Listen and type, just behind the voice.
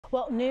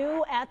Well,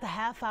 new at the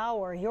half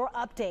hour, your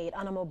update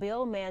on a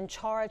Mobile man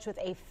charged with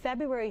a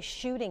February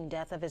shooting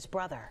death of his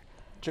brother.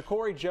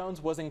 Ja'Cory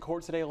Jones was in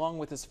court today along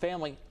with his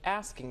family,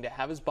 asking to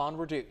have his bond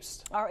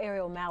reduced. Our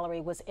Ariel Mallory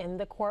was in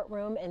the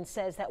courtroom and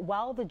says that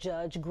while the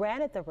judge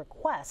granted the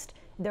request,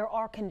 there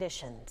are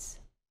conditions.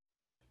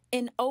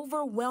 An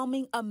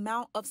overwhelming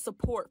amount of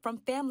support from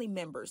family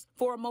members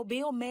for a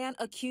Mobile man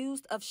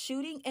accused of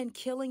shooting and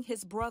killing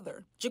his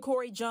brother.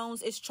 Ja'Cory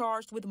Jones is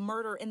charged with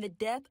murder in the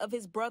death of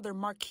his brother,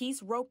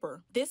 Marquise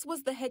Roper. This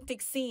was the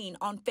hectic scene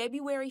on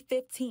February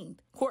 15th.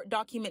 Court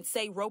documents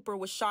say Roper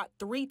was shot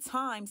 3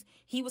 times.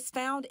 He was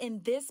found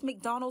in this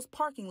McDonald's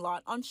parking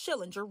lot on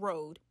Schillinger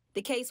Road.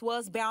 The case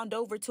was bound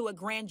over to a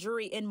grand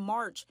jury in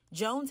March.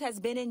 Jones has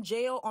been in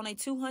jail on a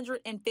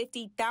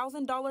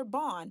 $250,000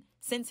 bond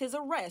since his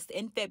arrest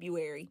in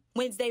February.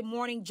 Wednesday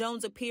morning,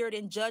 Jones appeared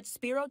in Judge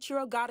Spiro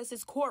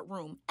Chirogatis'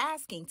 courtroom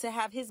asking to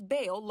have his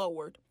bail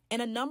lowered.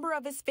 And a number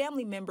of his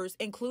family members,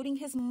 including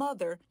his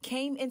mother,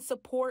 came in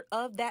support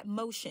of that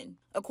motion.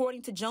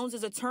 According to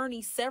Jones's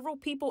attorney, several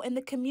people in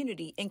the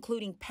community,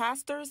 including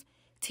pastors,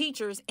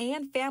 teachers,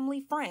 and family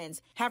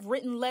friends, have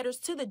written letters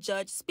to the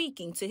judge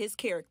speaking to his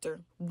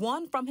character.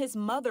 One from his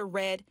mother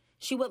read,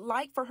 she would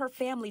like for her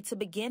family to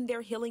begin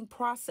their healing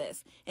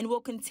process and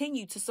will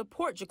continue to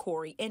support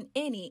Ja'Cory in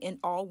any and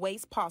all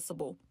ways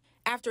possible.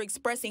 After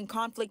expressing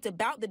conflict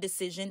about the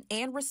decision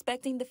and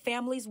respecting the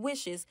family's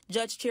wishes,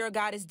 Judge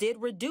Chirogatis did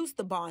reduce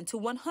the bond to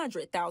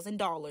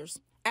 $100,000.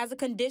 As a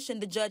condition,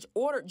 the judge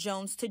ordered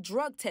Jones to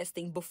drug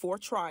testing before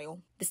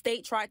trial. The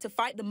state tried to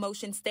fight the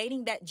motion,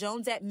 stating that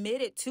Jones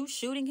admitted to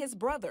shooting his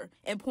brother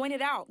and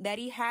pointed out that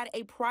he had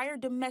a prior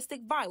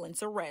domestic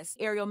violence arrest.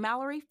 Ariel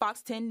Mallory,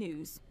 Fox 10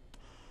 News.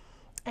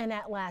 And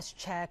at last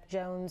check,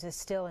 Jones is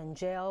still in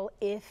jail.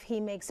 If he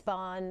makes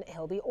bond,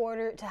 he'll be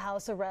ordered to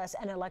house arrest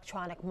and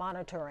electronic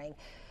monitoring.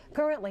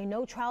 Currently,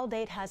 no trial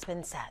date has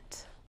been set.